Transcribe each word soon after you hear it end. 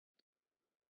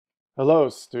Hello,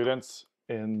 students.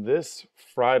 In this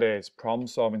Friday's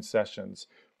problem-solving sessions,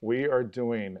 we are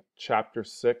doing Chapter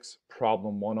 6,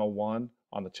 Problem 101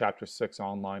 on the Chapter 6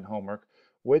 online homework,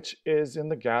 which is in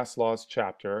the gas laws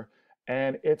chapter,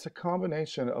 and it's a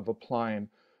combination of applying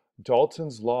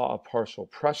Dalton's law of partial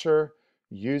pressure,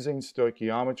 using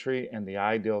stoichiometry and the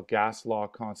ideal gas law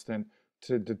constant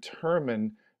to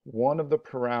determine one of the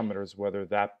parameters, whether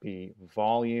that be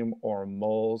volume or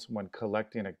moles, when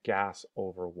collecting a gas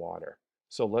over water.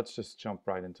 So let's just jump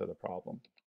right into the problem.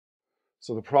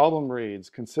 So the problem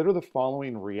reads, consider the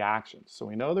following reactions. So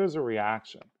we know there's a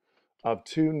reaction of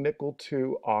 2 nickel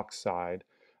 2 oxide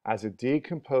as it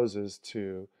decomposes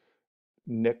to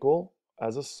nickel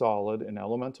as a solid in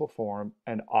elemental form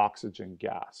and oxygen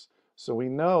gas. So we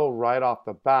know right off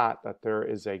the bat that there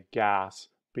is a gas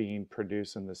being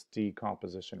produced in this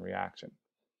decomposition reaction.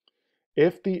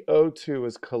 If the O2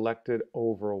 is collected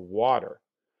over water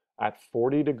at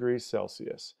 40 degrees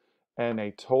Celsius and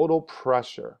a total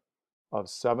pressure of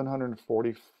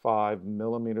 745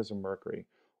 millimeters of mercury,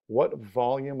 what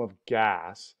volume of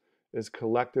gas is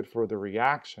collected for the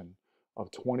reaction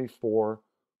of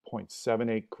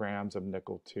 24.78 grams of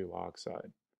nickel 2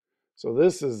 oxide? So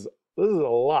this is a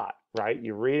lot, right?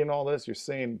 You're reading all this, you're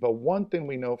seeing, but one thing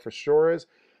we know for sure is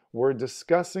we're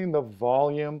discussing the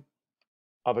volume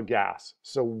of a gas.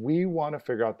 So we want to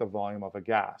figure out the volume of a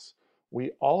gas.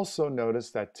 We also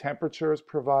notice that temperature is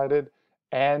provided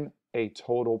and a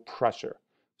total pressure.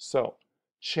 So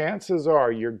chances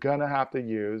are you're going to have to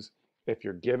use, if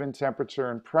you're given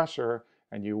temperature and pressure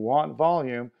and you want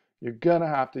volume, you're going to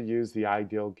have to use the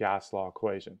ideal gas law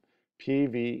equation,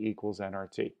 PV equals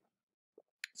nRT.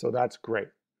 So that's great.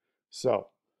 So,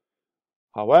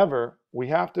 however, we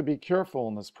have to be careful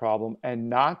in this problem and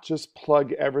not just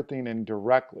plug everything in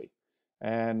directly.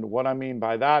 And what I mean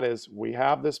by that is we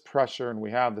have this pressure and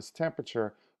we have this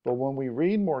temperature, but when we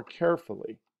read more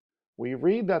carefully, we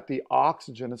read that the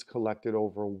oxygen is collected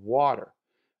over water.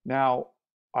 Now,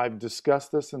 I've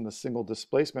discussed this in the single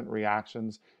displacement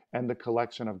reactions and the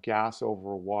collection of gas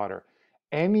over water.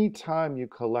 Anytime you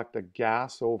collect a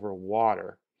gas over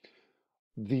water,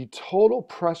 the total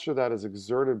pressure that is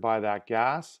exerted by that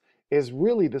gas is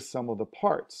really the sum of the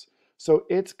parts. So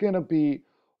it's going to be,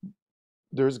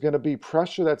 there's going to be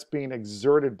pressure that's being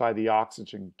exerted by the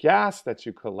oxygen gas that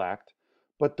you collect,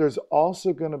 but there's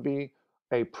also going to be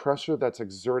a pressure that's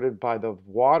exerted by the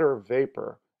water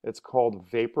vapor. It's called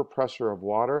vapor pressure of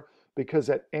water because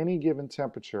at any given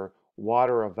temperature,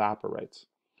 water evaporates.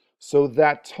 So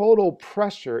that total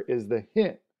pressure is the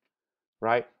hint,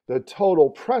 right? The total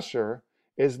pressure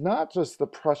is not just the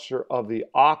pressure of the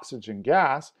oxygen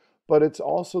gas, but it's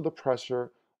also the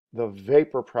pressure, the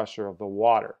vapor pressure of the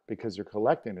water because you're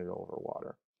collecting it over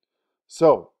water.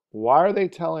 So why are they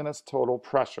telling us total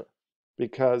pressure?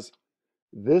 Because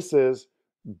this is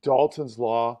Dalton's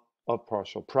law of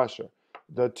partial pressure.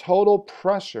 The total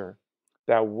pressure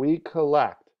that we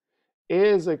collect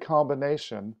is a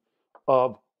combination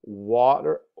of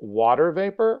water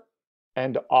vapor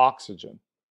and oxygen.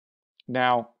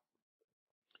 Now,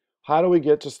 how do we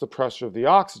get just the pressure of the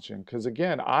oxygen? Because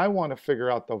again, I want to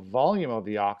figure out the volume of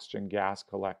the oxygen gas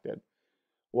collected.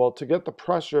 Well, to get the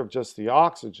pressure of just the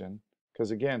oxygen,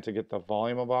 because again, to get the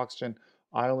volume of oxygen,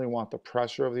 I only want the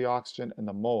pressure of the oxygen in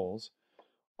the moles.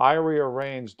 I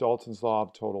rearrange Dalton's law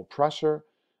of total pressure,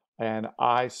 and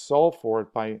I solve for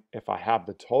it by, if I have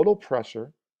the total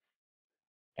pressure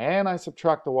and I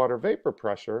subtract the water vapor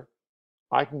pressure,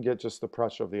 I can get just the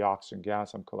pressure of the oxygen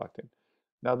gas I'm collecting.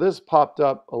 Now this popped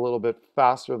up a little bit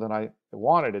faster than I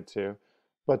wanted it to,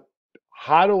 but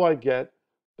how do I get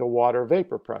the water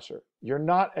vapor pressure? You're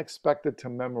not expected to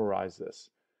memorize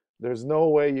this. There's no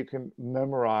way you can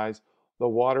memorize the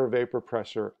water vapor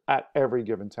pressure at every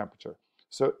given temperature.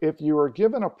 So if you were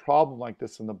given a problem like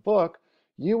this in the book,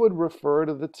 you would refer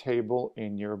to the table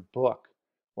in your book,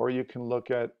 or you can look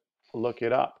it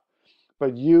up.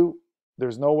 But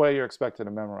there's no way you're expected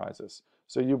to memorize this.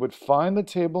 So you would find the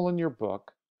table in your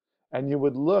book and you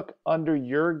would look under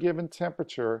your given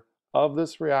temperature of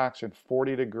this reaction,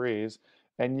 40 degrees,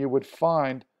 and you would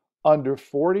find under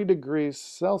 40 degrees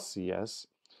Celsius,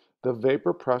 the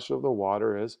vapor pressure of the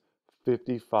water is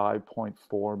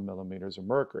 55.4 millimeters of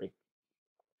mercury.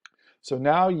 So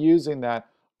now using that,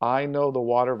 I know the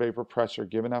water vapor pressure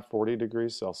given at 40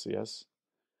 degrees Celsius.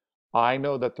 I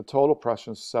know that the total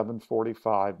pressure is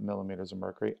 745 millimeters of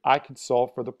mercury. I can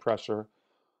solve for the pressure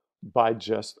by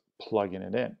just plugging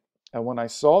it in. And when I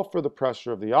solve for the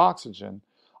pressure of the oxygen,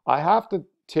 I have to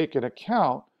take into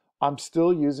account I'm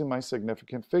still using my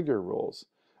significant figure rules.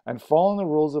 And following the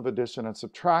rules of addition and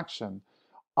subtraction,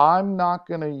 I'm not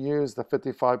going to use the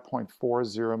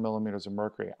 55.40 millimeters of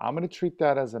mercury. I'm going to treat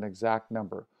that as an exact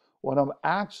number. What I'm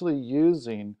actually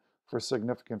using for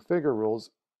significant figure rules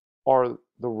are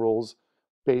the rules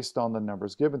based on the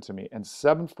numbers given to me. And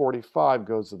 745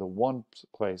 goes to the one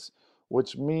place,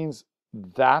 which means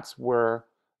that's where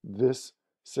this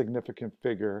significant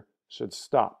figure should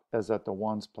stop, as at the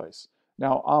ones place.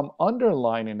 Now, I'm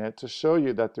underlining it to show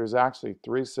you that there's actually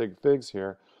 3 sig figs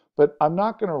here, but I'm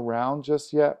not going to round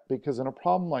just yet because in a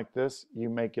problem like this, you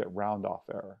may get round off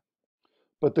error.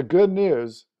 But the good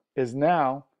news is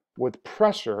now with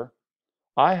pressure,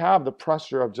 I have the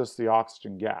pressure of just the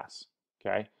oxygen gas,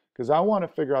 okay? Because I want to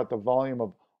figure out the volume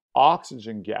of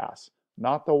oxygen gas,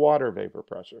 not the water vapor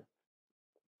pressure.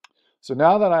 So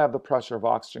now that I have the pressure of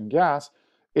oxygen gas,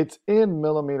 it's in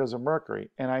millimeters of mercury.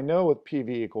 And I know with PV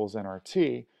equals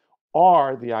nRT,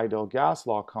 R, the ideal gas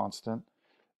law constant,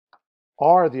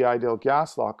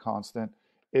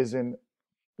 is in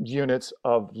units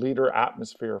of liter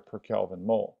atmosphere per Kelvin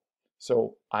mole.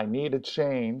 So I need to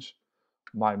change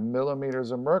my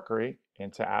millimeters of mercury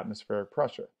into atmospheric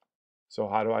pressure. So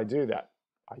how do I do that?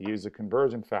 I use a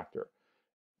conversion factor.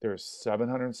 There's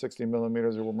 760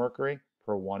 millimeters of mercury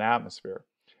per 1 atmosphere.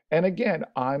 And again,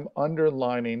 I'm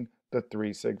underlining the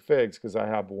 3 sig figs because I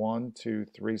have 1, 2,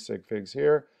 3 sig figs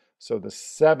here. So the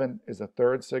 7 is the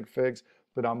 3rd sig figs,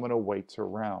 but I'm going to wait to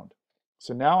round.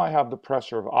 So now I have the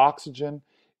pressure of oxygen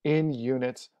in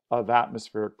units of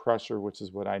atmospheric pressure, which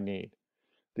is what I need.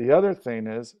 The other thing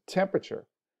is temperature.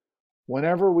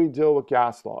 Whenever we deal with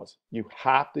gas laws, you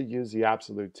have to use the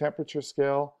absolute temperature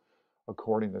scale.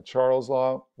 According to Charles'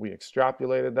 law, we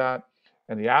extrapolated that,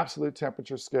 and the absolute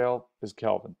temperature scale is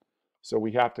Kelvin. So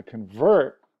we have to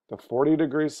convert the 40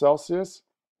 degrees Celsius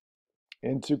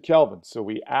into Kelvin. So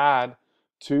we add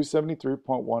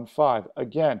 273.15.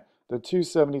 Again, the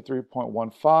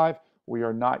 273.15, we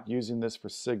are not using this for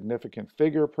significant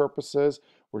figure purposes.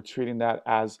 We're treating that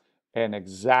as an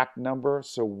exact number.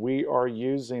 So we are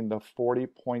using the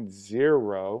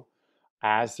 40.0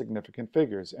 as significant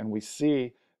figures. And we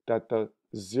see that the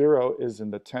 0 is in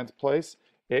the 10th place.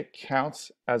 It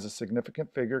counts as a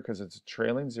significant figure because it's a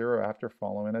trailing 0 after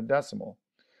following a decimal.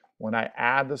 When I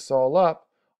add this all up,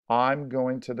 I'm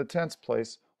going to the 10th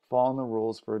place, following the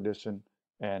rules for addition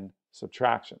and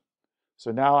subtraction.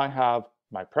 So now I have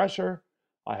my pressure,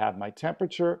 I have my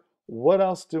temperature. What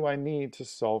else do I need to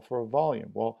solve for a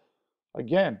volume? Well,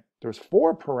 again, there's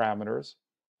 4 parameters: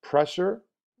 pressure,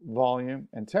 volume,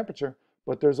 and temperature,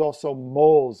 but there's also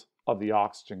moles of the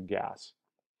oxygen gas.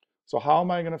 So how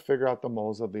am I going to figure out the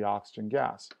moles of the oxygen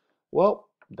gas? Well,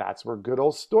 that's where good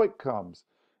old Stoich comes.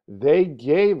 They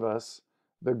gave us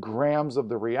the grams of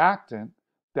the reactant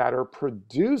that are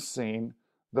producing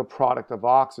the product of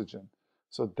oxygen.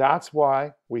 So that's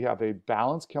why we have a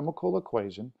balanced chemical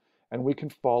equation and we can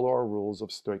follow our rules of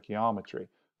stoichiometry.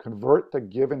 Convert the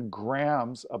given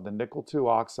grams of the nickel 2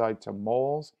 oxide to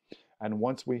moles, and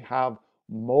once we have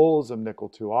moles of nickel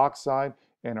 2 oxide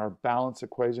in our balance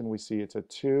equation, we see it's a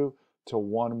 2 to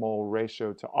 1 mole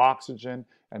ratio to oxygen,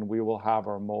 and we will have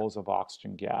our moles of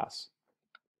oxygen gas.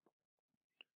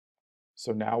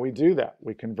 So now we do that.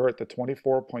 We convert the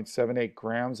 24.78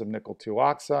 grams of nickel 2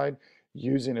 oxide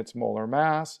using its molar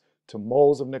mass to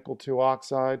moles of nickel 2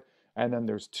 oxide, and then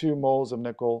there's 2 moles of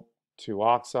nickel 2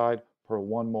 oxide per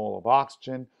 1 mole of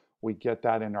oxygen. We get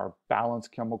that in our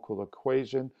balanced chemical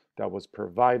equation that was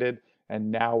provided,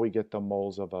 and now we get the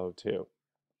moles of O2.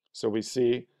 So we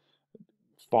see,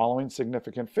 following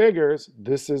significant figures,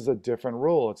 this is a different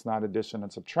rule. It's not addition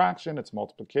and subtraction, it's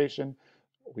multiplication.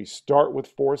 We start with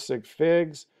 4 sig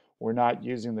figs. We're not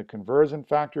using the conversion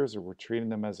factors, or we're treating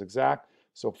them as exact.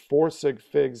 So 4 sig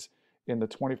figs in the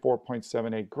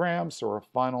 24.78 grams. So our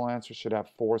final answer should have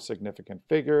 4 significant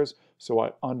figures. So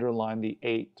I underline the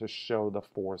 8 to show the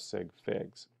 4 sig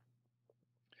figs.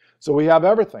 So we have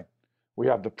everything. We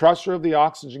have the pressure of the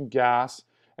oxygen gas,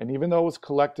 and even though it was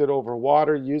collected over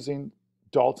water using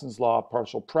Dalton's law of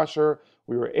partial pressure,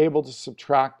 we were able to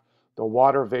subtract the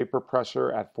water vapor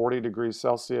pressure at 40 degrees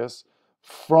Celsius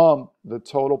from the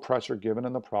total pressure given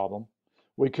in the problem.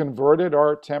 We converted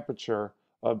our temperature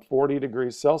of 40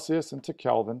 degrees Celsius into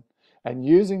Kelvin, and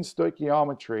using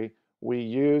stoichiometry, we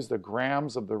use the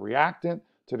grams of the reactant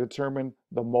to determine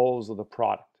the moles of the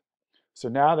product. So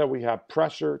now that we have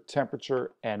pressure,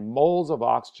 temperature, and moles of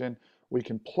oxygen, we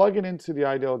can plug it into the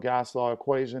ideal gas law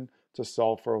equation to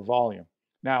solve for a volume.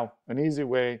 Now, an easy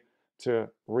way to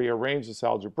rearrange this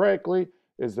algebraically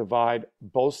is divide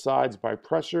both sides by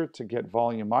pressure to get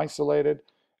volume isolated,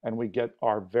 and we get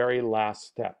our very last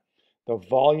step. The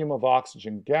volume of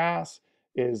oxygen gas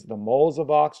is the moles of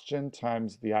oxygen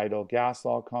times the ideal gas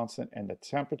law constant and the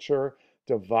temperature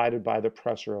divided by the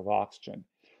pressure of oxygen.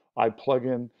 I plug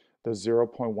in the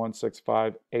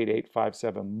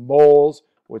 0.1658857 moles,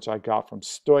 which I got from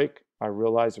Stoich. I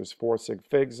realize there's 4 sig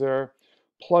figs there.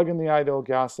 Plug in the ideal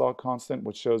gas law constant,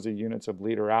 which shows the units of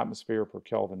liter atmosphere per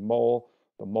Kelvin mole.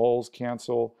 The moles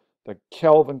cancel, the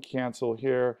Kelvin cancel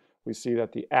here. We see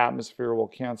that the atmosphere will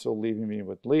cancel, leaving me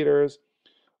with liters.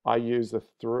 I use the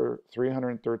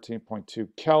 313.2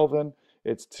 Kelvin.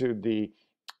 It's to the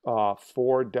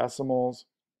 4 decimals.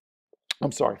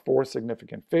 I'm sorry, 4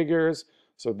 significant figures.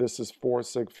 So this is 4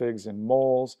 sig figs in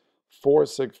moles, 4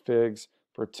 sig figs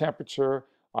for temperature.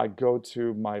 I go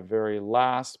to my very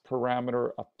last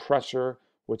parameter of pressure,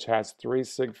 which has 3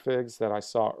 sig figs that I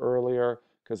saw earlier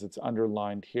because it's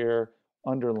underlined here.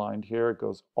 Underlined here, it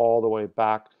goes all the way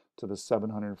back to the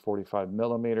 745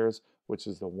 millimeters, which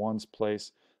is the ones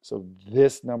place. So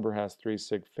this number has 3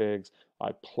 sig figs.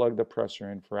 I plug the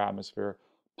pressure in for atmosphere,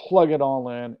 plug it all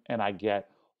in, and I get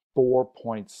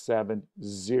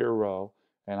 4.70,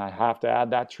 and I have to add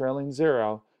that trailing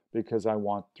zero because I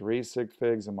want 3 sig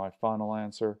figs in my final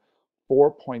answer.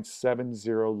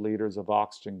 4.70 liters of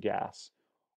oxygen gas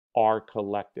are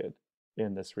collected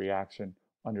in this reaction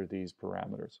under these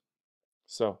parameters.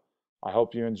 So I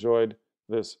hope you enjoyed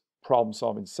this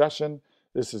problem-solving session.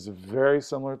 This is very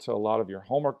similar to a lot of your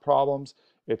homework problems.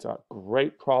 It's a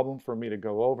great problem for me to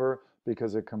go over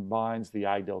because it combines the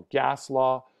ideal gas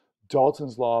law,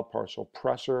 Dalton's law of partial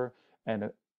pressure, and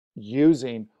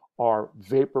using our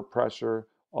vapor pressure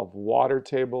of water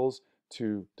tables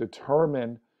to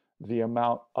determine the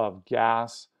amount of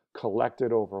gas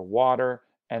collected over water,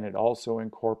 and it also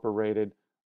incorporated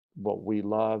what we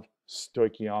love,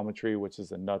 stoichiometry, which is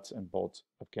the nuts and bolts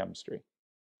of chemistry.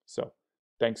 So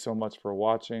thanks so much for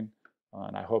watching,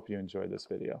 and I hope you enjoyed this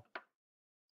video.